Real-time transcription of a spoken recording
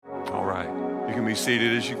All right. You can be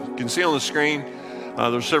seated. As you can see on the screen,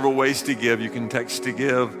 there's several ways to give. You can text to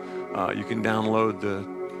give. You can download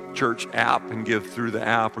the church app and give through the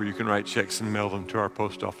app, or you can write checks and mail them to our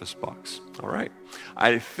post office box. All right.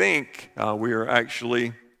 I think we are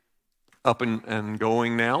actually up and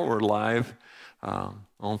going now. We're live on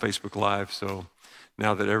Facebook Live. So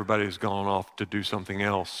now that everybody's gone off to do something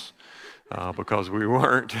else, because we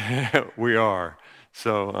weren't, we are.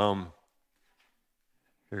 So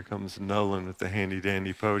here comes Nolan with the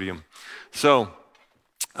handy-dandy podium. So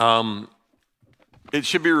it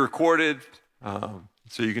should be recorded,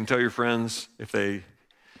 so you can tell your friends if they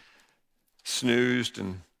snoozed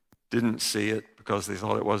and didn't see it because they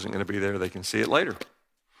thought it wasn't going to be there, they can see it later.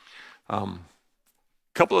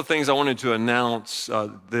 Couple of things I wanted to announce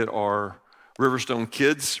that are Riverstone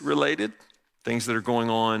Kids related, things that are going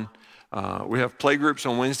on. We have play groups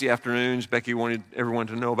on Wednesday afternoons. Becky wanted everyone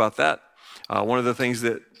to know about that. One of the things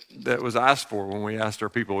that was asked for when we asked our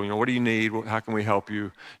people, what do you need? How can we help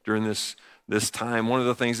you during this time? One of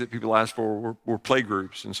the things that people asked for were play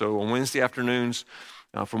groups. And so on Wednesday afternoons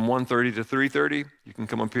from 1:30 to 3:30, you can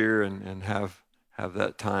come up here and have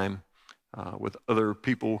that time with other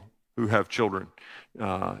people who have children.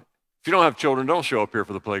 If you don't have children, don't show up here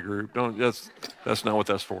for the play group. That's not what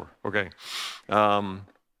that's for. Okay.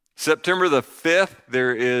 September the 5th,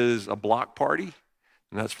 there is a block party,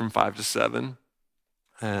 and that's from 5 to 7.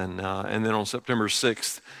 And then on September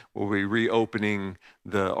 6th, we'll be reopening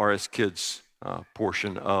the RS Kids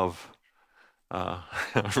portion of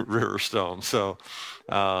Riverstone. So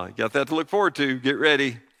you got that to look forward to. Get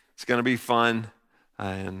ready. It's going to be fun.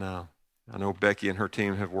 And I know Becky and her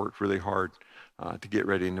team have worked really hard to get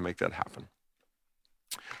ready and to make that happen.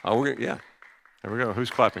 Yeah, there we go.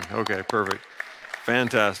 Who's clapping? Okay, perfect.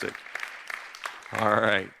 Fantastic. All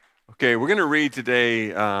right. Okay, we're going to read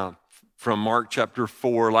today from Mark chapter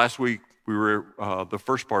 4. Last week we were the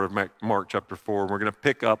first part of Mark chapter 4. We're going to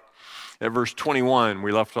pick up at verse 21.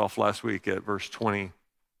 We left off last week at verse 20.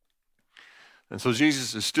 And so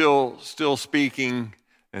Jesus is still speaking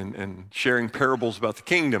and sharing parables about the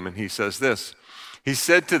kingdom. And he says this. He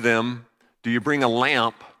said to them, "Do you bring a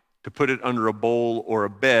lamp to put it under a bowl or a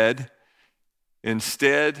bed?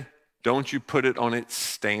 Instead, don't you put it on its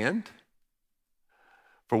stand?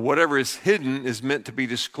 For whatever is hidden is meant to be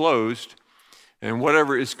disclosed, and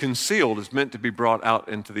whatever is concealed is meant to be brought out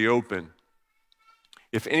into the open.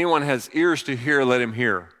 If anyone has ears to hear, let him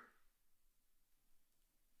hear.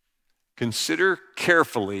 Consider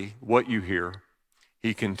carefully what you hear,"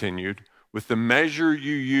 he continued. "With the measure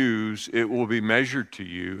you use, it will be measured to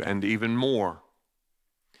you, and even more.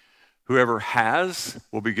 Whoever has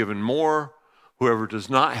will be given more. Whoever does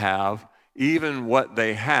not have, even what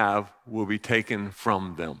they have will be taken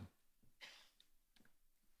from them."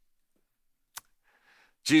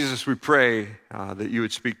 Jesus, we pray that you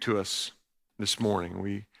would speak to us this morning.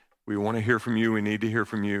 We want to hear from you. We need to hear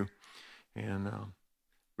from you. And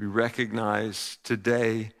we recognize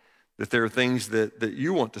today that there are things that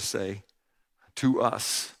you want to say to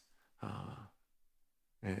us.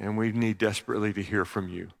 And we need desperately to hear from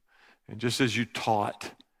you. And just as you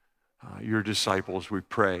taught your disciples, we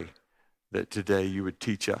pray that today you would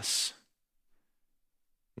teach us.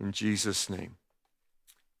 In Jesus' name,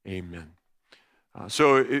 amen.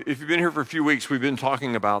 So if you've been here for a few weeks, we've been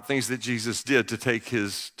talking about things that Jesus did to take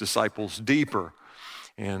his disciples deeper.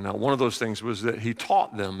 And one of those things was that he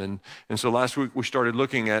taught them. And so last week we started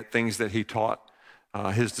looking at things that he taught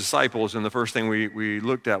his disciples. And the first thing we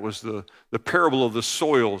looked at was the parable of the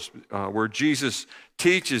soils, where Jesus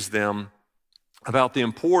teaches them about the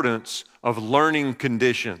importance of learning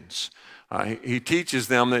conditions. He teaches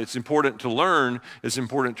them that it's important to learn, it's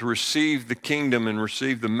important to receive the kingdom and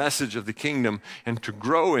receive the message of the kingdom and to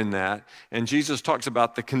grow in that. And Jesus talks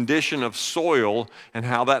about the condition of soil and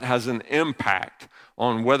how that has an impact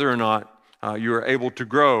on whether or not you are able to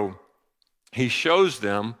grow. He shows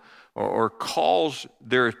them or calls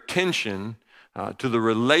their attention to the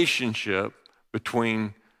relationship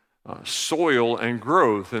between soil and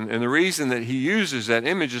growth. And the reason that he uses that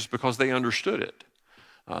image is because they understood it.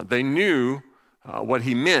 They knew what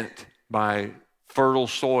he meant by fertile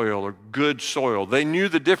soil or good soil. They knew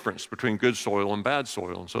the difference between good soil and bad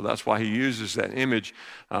soil. And so that's why he uses that image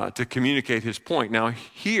to communicate his point. Now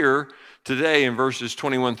here today in verses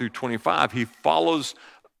 21 through 25, he follows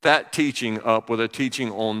that teaching up with a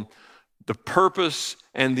teaching on the purpose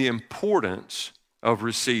and the importance of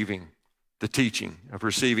receiving the teaching, of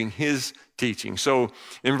receiving his teaching. So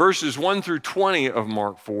in verses 1 through 20 of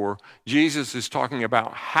Mark 4, Jesus is talking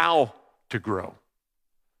about how to grow.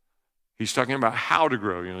 He's talking about how to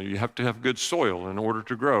grow. You have to have good soil in order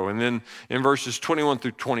to grow. And then in verses 21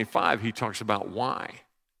 through 25, he talks about why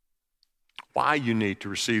you need to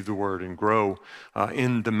receive the word and grow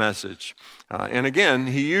in the message. And again,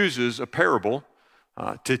 he uses a parable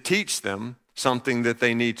to teach them something that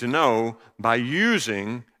they need to know by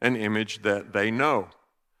using an image that they know.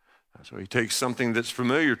 So he takes something that's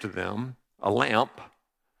familiar to them, a lamp,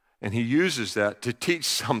 and he uses that to teach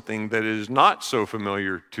something that is not so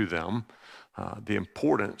familiar to them, the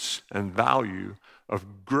importance and value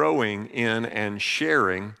of growing in and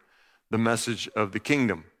sharing the message of the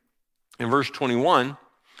kingdom. In verse 21,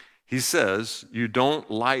 he says, you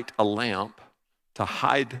don't light a lamp to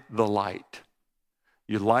hide the light.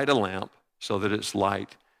 You light a lamp so that its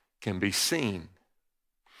light can be seen.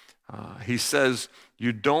 He says,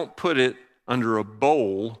 you don't put it under a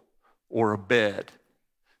bowl or a bed.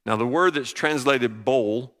 Now, the word that's translated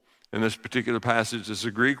bowl in this particular passage is a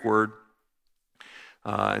Greek word.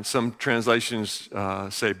 And some translations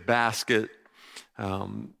say basket.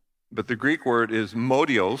 But the Greek word is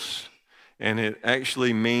modios, and it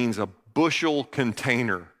actually means a bushel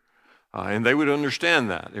container. And they would understand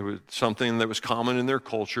that. It was something that was common in their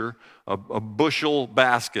culture, a bushel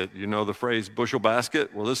basket. You know the phrase bushel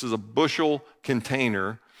basket? Well, this is a bushel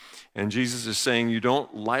container. And Jesus is saying you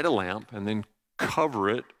don't light a lamp and then cover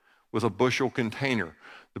it with a bushel container.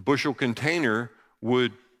 The bushel container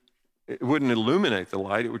wouldn't illuminate the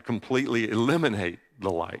light. It would completely eliminate the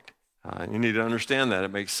light. You need to understand that.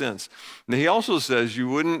 It makes sense. And he also says you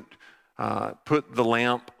wouldn't put the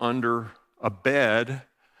lamp under a bed.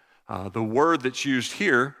 The word that's used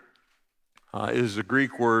here is the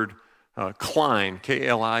Greek word kline,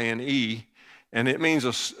 K-L-I-N-E, and it means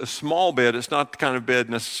a small bed. It's not the kind of bed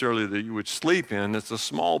necessarily that you would sleep in. It's a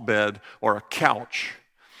small bed or a couch.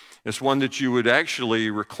 It's one that you would actually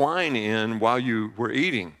recline in while you were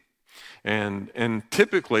eating. And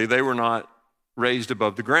typically, they were not raised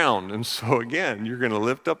above the ground. And so again, you're going to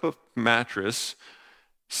lift up a mattress,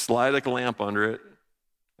 slide a lamp under it,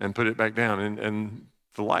 and put it back down. And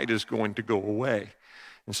the light is going to go away.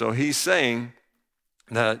 And so he's saying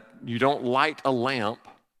that you don't light a lamp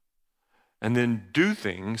and then do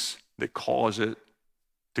things that cause it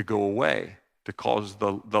to go away, to cause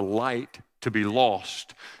the light to be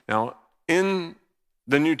lost. Now, in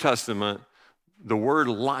the New Testament, the word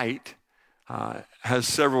light has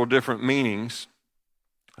several different meanings.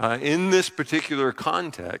 In this particular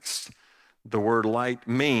context, the word light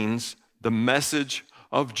means the message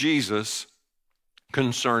of Jesus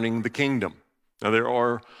concerning the kingdom. Now, there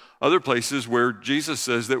are other places where Jesus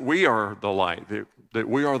says that we are the light, that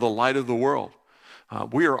we are the light of the world.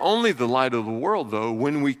 We are only the light of the world, though,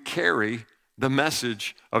 when we carry the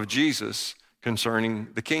message of Jesus concerning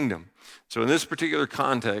the kingdom. So in this particular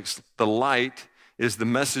context, the light is the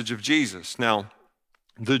message of Jesus. Now,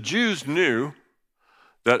 the Jews knew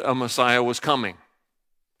that a Messiah was coming.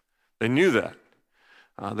 They knew that.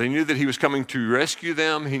 They knew that he was coming to rescue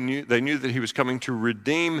them. They knew that he was coming to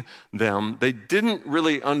redeem them. They didn't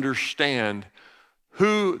really understand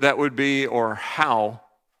who that would be or how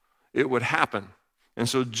it would happen. And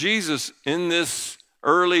so Jesus, in this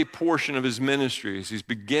early portion of his ministry, as he's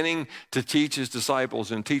beginning to teach his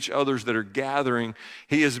disciples and teach others that are gathering,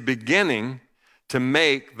 he is beginning to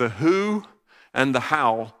make the who and the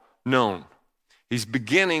how known. He's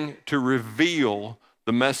beginning to reveal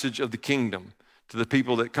the message of the kingdom to the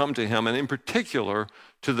people that come to him, and in particular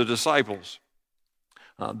to the disciples.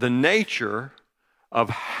 The nature of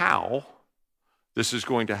how this is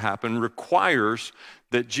going to happen requires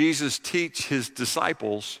that Jesus teach his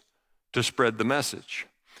disciples to spread the message.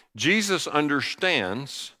 Jesus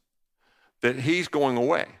understands that he's going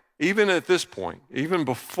away. Even at this point, even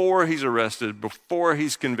before he's arrested, before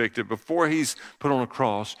he's convicted, before he's put on a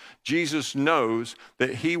cross, Jesus knows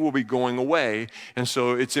that he will be going away. And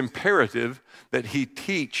so it's imperative that he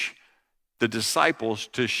teach the disciples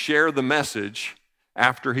to share the message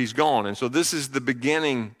after he's gone. And so this is the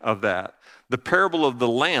beginning of that. The parable of the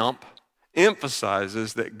lamp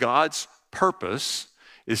emphasizes that God's purpose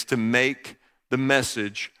is to make the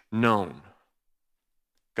message known.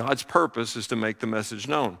 God's purpose is to make the message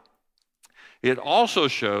known. It also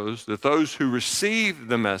shows that those who receive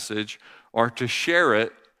the message are to share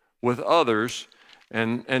it with others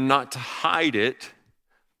and not to hide it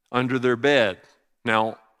under their bed.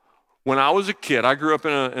 Now, when I was a kid, I grew up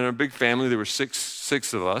in a big family. There were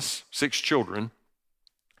six of us, 6 children,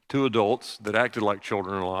 2 adults that acted like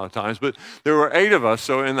children a lot of times, but there were 8 of us,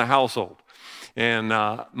 so in the household. And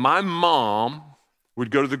my mom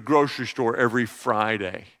would go to the grocery store every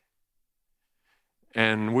Friday.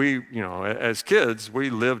 And we, as kids, we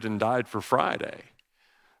lived and died for Friday.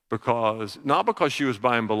 not because she was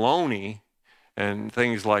buying bologna and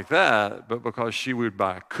things like that, but because she would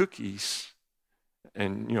buy cookies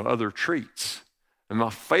and other treats. And my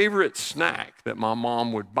favorite snack that my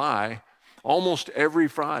mom would buy almost every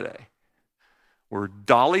Friday were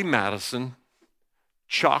Dolly Madison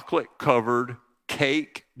chocolate-covered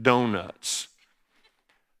cake donuts.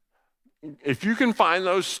 If you can find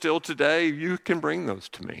those still today, you can bring those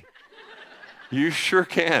to me. You sure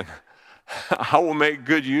can. I will make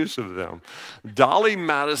good use of them. Dolly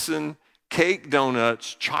Madison cake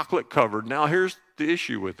donuts, chocolate-covered. Now, here's the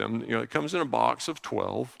issue with them. It comes in a box of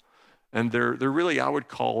 12, and they're really, I would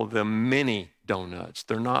call them mini donuts.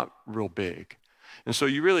 They're not real big. And so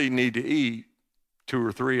you really need to eat 2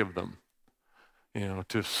 or 3 of them,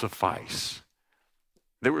 to suffice.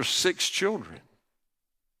 There were 6 children.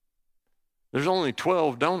 There's only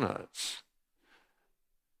 12 donuts.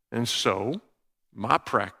 And so my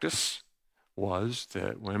practice was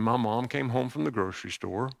that when my mom came home from the grocery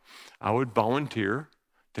store, I would volunteer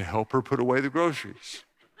to help her put away the groceries.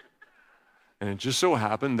 And it just so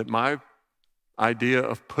happened that my idea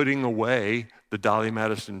of putting away the Dolly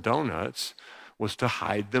Madison donuts was to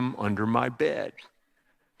hide them under my bed.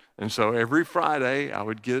 And so every Friday, I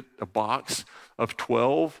would get a box of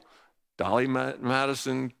 12 Dolly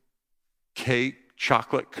Madison cake,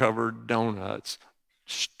 chocolate-covered donuts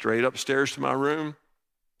straight upstairs to my room,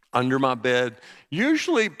 under my bed.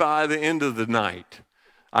 Usually by the end of the night,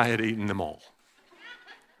 I had eaten them all.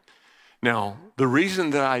 Now, the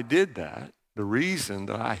reason that I did that, the reason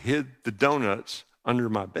that I hid the donuts under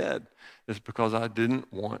my bed is because I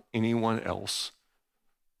didn't want anyone else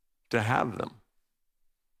to have them.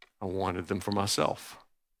 I wanted them for myself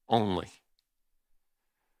only.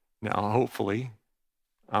 Now, hopefully,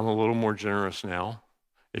 I'm a little more generous now.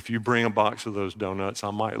 If you bring a box of those donuts,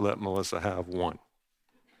 I might let Melissa have one.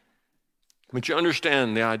 But you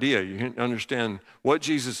understand the idea. You understand what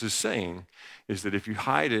Jesus is saying is that if you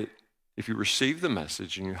hide it, if you receive the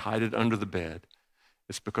message and you hide it under the bed,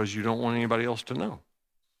 it's because you don't want anybody else to know.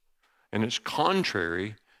 And it's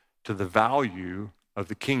contrary to the value of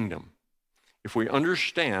the kingdom. If we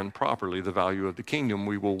understand properly the value of the kingdom,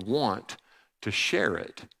 we will want to share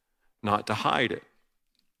it, not to hide it.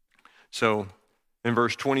 So in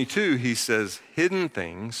verse 22, he says, hidden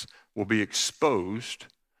things will be exposed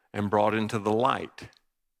and brought into the light.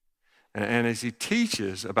 And as he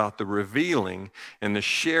teaches about the revealing and the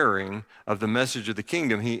sharing of the message of the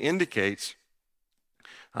kingdom, he indicates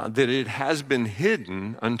that it has been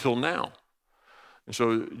hidden until now. And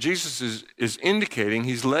so Jesus is indicating,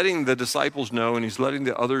 he's letting the disciples know, and he's letting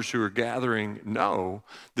the others who are gathering know,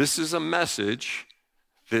 this is a message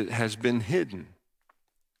that has been hidden.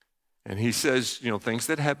 And he says, things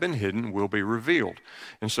that have been hidden will be revealed.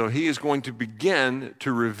 And so he is going to begin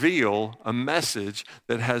to reveal a message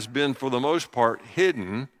that has been, for the most part,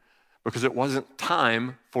 hidden because it wasn't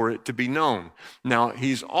time for it to be known. Now,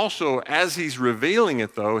 he's also, as he's revealing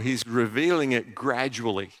it, though, he's revealing it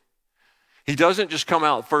gradually. He doesn't just come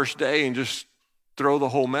out first day and just throw the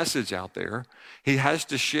whole message out there. He has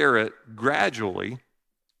to share it gradually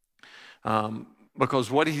because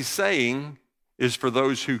what he's saying is for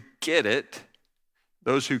those who get it,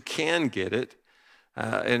 those who can get it.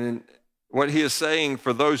 And what he is saying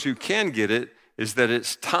for those who can get it is that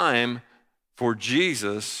it's time for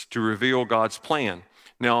Jesus to reveal God's plan.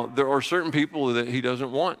 Now, there are certain people that he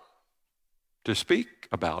doesn't want to speak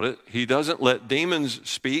about it. He doesn't let demons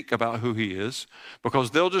speak about who he is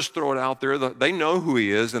because they'll just throw it out there. They know who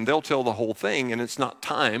he is and they'll tell the whole thing, and it's not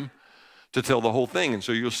time to tell the whole thing. And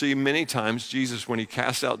so you'll see many times Jesus, when he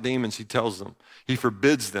casts out demons, he tells them, he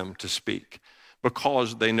forbids them to speak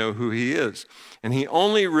because they know who he is. And he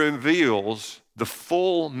only reveals the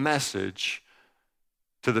full message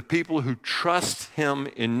to the people who trust him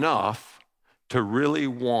enough to really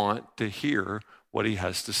want to hear what he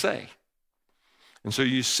has to say. And so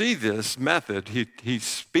you see this method. He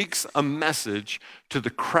speaks a message to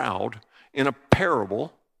the crowd in a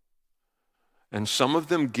parable, and some of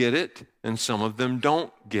them get it, and some of them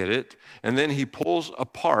don't get it. And then he pulls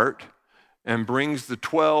apart and brings the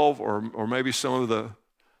 12, or maybe some of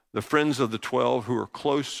the friends of the 12 who are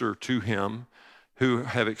closer to him, who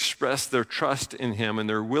have expressed their trust in him and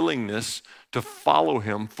their willingness to follow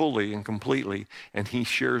him fully and completely. And he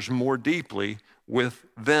shares more deeply with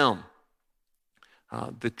them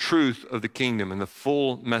the truth of the kingdom and the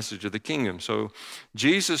full message of the kingdom. So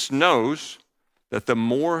Jesus knows that the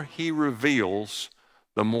more he reveals,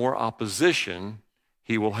 the more opposition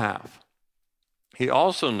he will have. He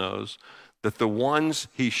also knows that the ones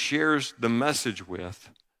he shares the message with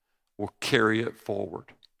will carry it forward.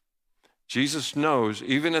 Jesus knows,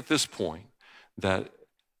 even at this point, that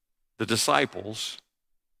the disciples,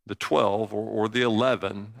 the 12 or the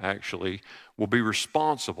 11 actually, will be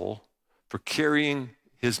responsible for carrying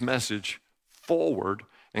his message forward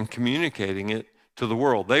and communicating it to the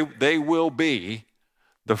world. They will be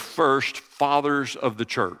the first fathers of the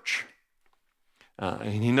church.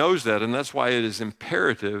 And he knows that, and that's why it is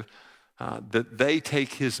imperative that they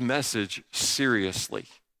take his message seriously.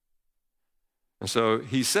 And so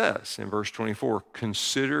he says in verse 24,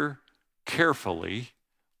 consider carefully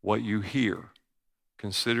what you hear.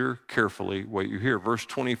 Consider carefully what you hear. Verse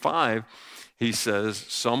 25, he says,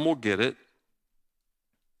 some will get it,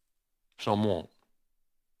 some won't.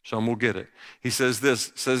 Some will get it. He says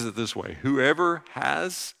it this way, whoever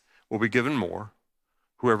has will be given more.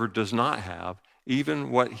 Whoever does not have, even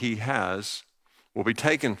what he has will be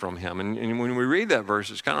taken from him. And when we read that verse,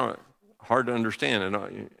 it's kind of hard to understand,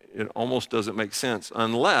 and it almost doesn't make sense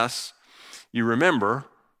unless you remember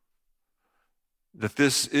that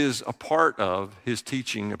this is a part of his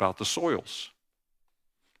teaching about the soils.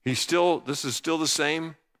 This is still the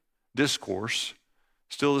same discourse,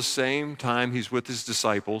 still the same time he's with his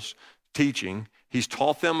disciples teaching. He's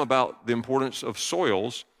taught them about the importance of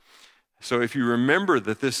soils. So if you remember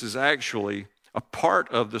that this is actually a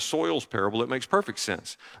part of the soils parable, it makes perfect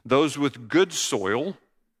sense. Those with good soil,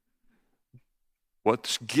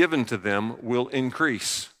 what's given to them will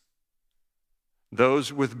increase.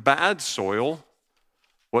 Those with bad soil,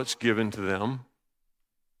 what's given to them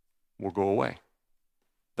will go away.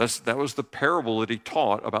 That was the parable that he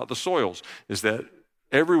taught about the soils, is that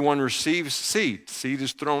everyone receives seed. Seed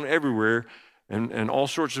is thrown everywhere, and all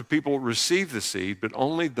sorts of people receive the seed, but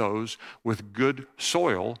only those with good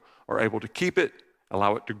soil are able to keep it,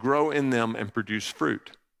 allow it to grow in them, and produce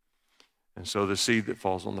fruit. And so the seed that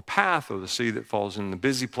falls on the path, or the seed that falls in the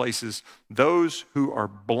busy places, those who are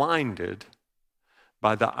blinded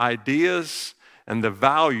by the ideas and the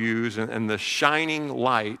values and the shining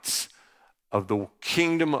lights of the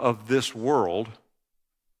kingdom of this world,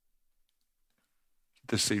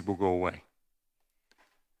 the seed will go away.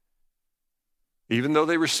 Even though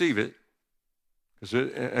they receive it, because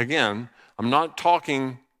again, I'm not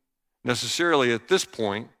talking necessarily at this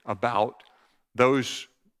point about those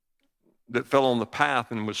that fell on the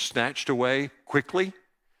path and was snatched away quickly.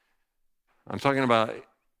 I'm talking about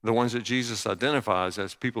the ones that Jesus identifies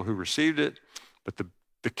as people who received it, but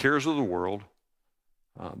the cares of the world,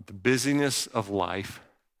 the busyness of life,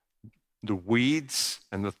 the weeds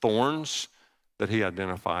and the thorns that he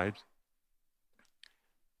identified,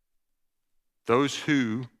 those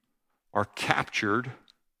who are captured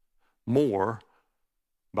more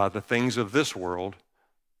by the things of this world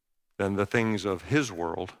than the things of his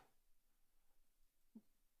world,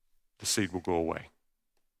 the seed will go away.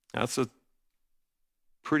 That's a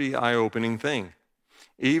pretty eye-opening thing.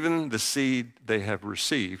 Even the seed they have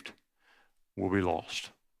received will be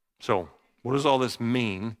lost. So what does all this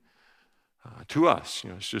mean to us?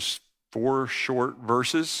 It's just 4 short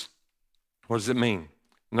verses. What does it mean?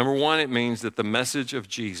 Number one, it means that the message of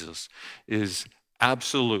Jesus is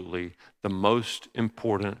absolutely the most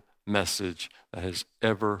important message that has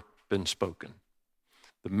ever been spoken.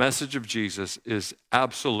 The message of Jesus is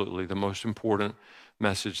absolutely the most important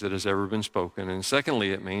message that has ever been spoken. And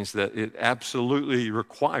secondly, it means that it absolutely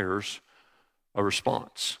requires a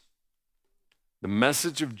response. The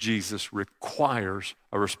message of Jesus requires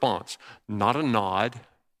a response, not a nod,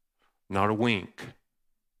 not a wink,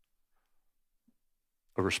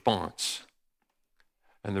 a response.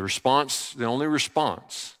 And the only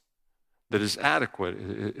response that is adequate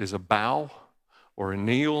is a bow or a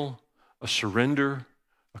kneel, a surrender,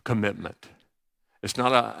 a commitment. It's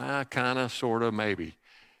not a kind of, sort of, maybe.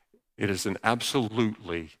 It is an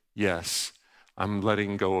absolutely, yes, I'm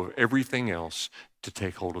letting go of everything else to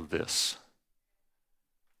take hold of this.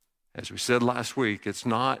 As we said last week, it's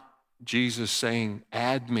not Jesus saying,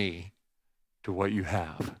 add me to what you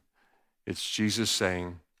have. It's Jesus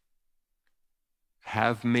saying,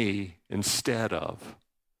 have me instead of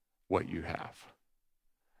what you have.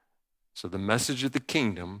 So the message of the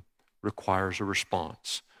kingdom requires a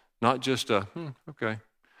response. Not just a, okay,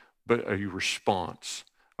 but a response.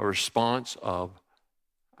 A response of,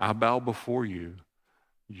 I bow before you.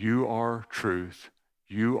 You are truth.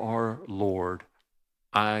 You are Lord.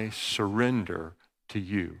 I surrender to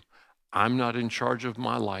you. I'm not in charge of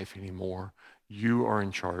my life anymore. You are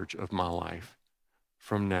in charge of my life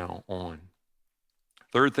from now on.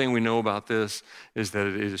 Third thing we know about this is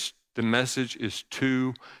that the message is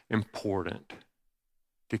too important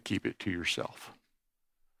to keep it to yourself.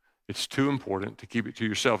 It's too important to keep it to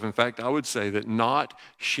yourself. In fact, I would say that not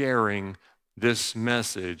sharing this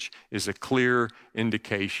message is a clear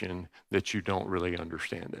indication that you don't really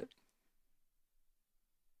understand it.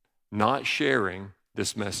 Not sharing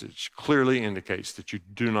this message clearly indicates that you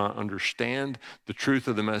do not understand the truth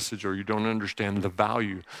of the message, or you don't understand the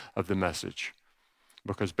value of the message.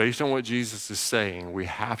 Because based on what Jesus is saying, we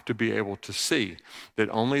have to be able to see that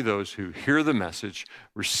only those who hear the message,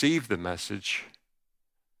 receive the message,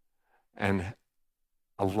 and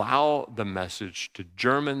allow the message to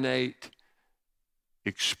germinate,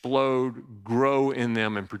 explode, grow in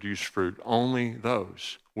them, and produce fruit, only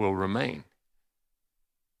those will remain.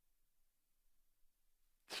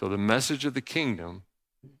 So the message of the kingdom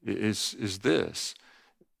is this.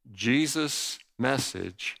 Jesus'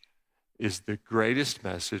 message is the greatest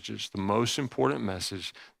message. It's the most important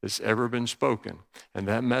message that's ever been spoken. And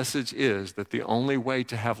that message is that the only way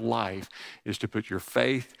to have life is to put your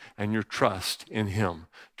faith and your trust in him,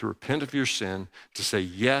 to repent of your sin, to say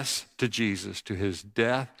yes to Jesus, to his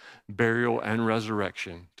death, burial, and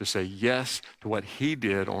resurrection, to say yes to what he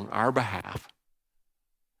did on our behalf,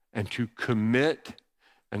 and to commit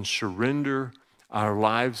and surrender our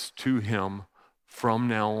lives to him from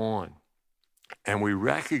now on. And we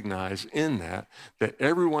recognize in that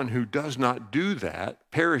everyone who does not do that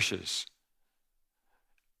perishes.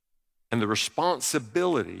 And the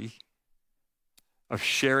responsibility of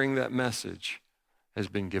sharing that message has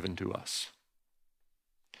been given to us.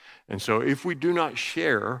 And so if we do not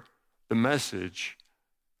share the message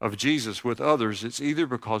of Jesus with others, it's either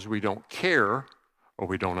because we don't care or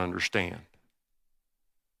we don't understand.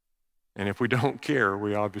 And if we don't care,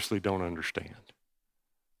 we obviously don't understand.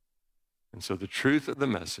 And so the truth of the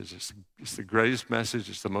message is the greatest message.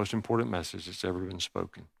 It's the most important message that's ever been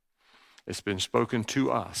spoken. It's been spoken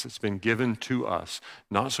to us. It's been given to us,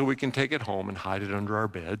 not so we can take it home and hide it under our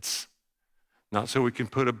beds, not so we can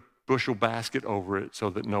put a bushel basket over it so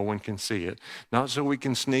that no one can see it, not so we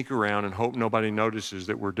can sneak around and hope nobody notices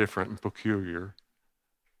that we're different and peculiar,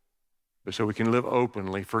 but so we can live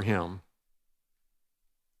openly for him,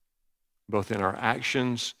 both in our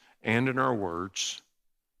actions and in our words,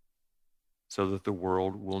 so that the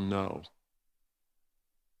world will know.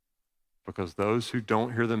 Because those who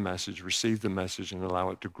don't hear the message, receive the message, and allow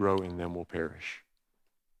it to grow in them will perish.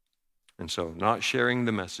 And so not sharing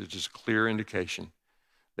the message is a clear indication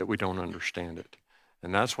that we don't understand it.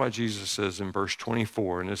 And that's why Jesus says in verse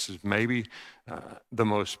 24, and this is maybe the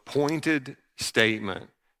most pointed statement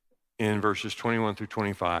in verses 21 through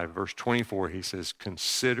 25. Verse 24, he says,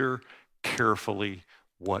 consider carefully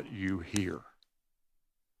what you hear.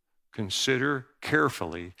 Consider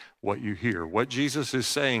carefully what you hear. What Jesus is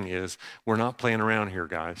saying is, we're not playing around here,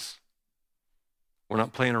 guys. We're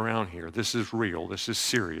not playing around here. This is real. This is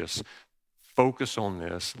serious. Focus on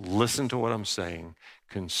this. Listen to what I'm saying.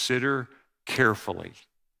 Consider carefully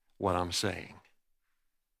what I'm saying.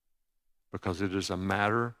 Because it is a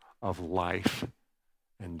matter of life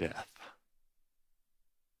and death.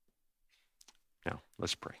 Now,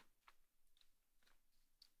 let's pray.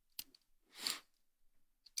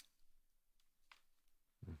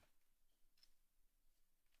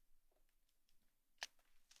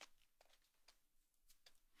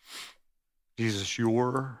 Jesus,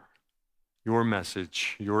 your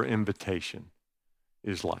message, your invitation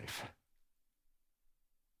is life.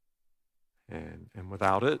 And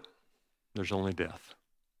without it, there's only death.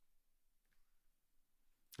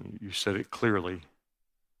 You said it clearly.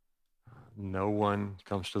 No one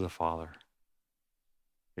comes to the Father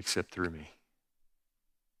except through me.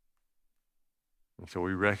 And so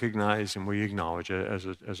we recognize and we acknowledge it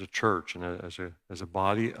as a church and as a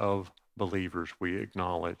body of believers. We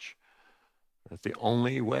acknowledge that the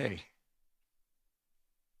only way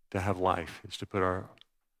to have life is to put our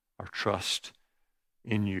trust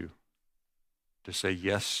in you, to say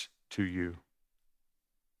yes to you,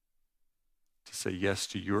 to say yes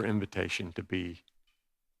to your invitation to be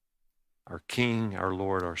our King, our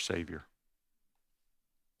Lord, our Savior.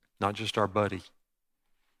 Not just our buddy,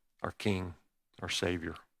 our King, our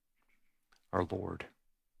Savior, our Lord.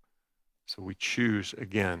 So we choose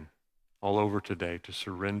again all over today to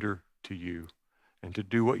surrender to you and to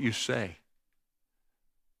do what you say.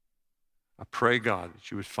 I pray, God, that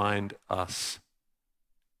you would find us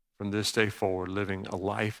from this day forward living a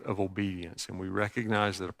life of obedience. And we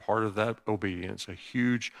recognize that a part of that obedience, a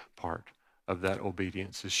huge part of that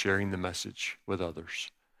obedience, is sharing the message with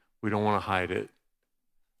others. We don't want to hide it.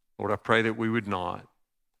 Lord, I pray that we would not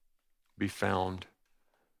be found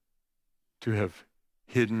to have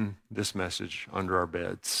hidden this message under our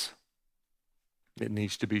beds. It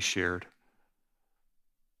needs to be shared.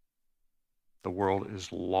 The world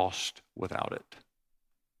is lost without it.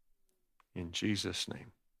 In Jesus'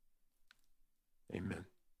 name, amen.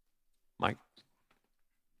 Mike?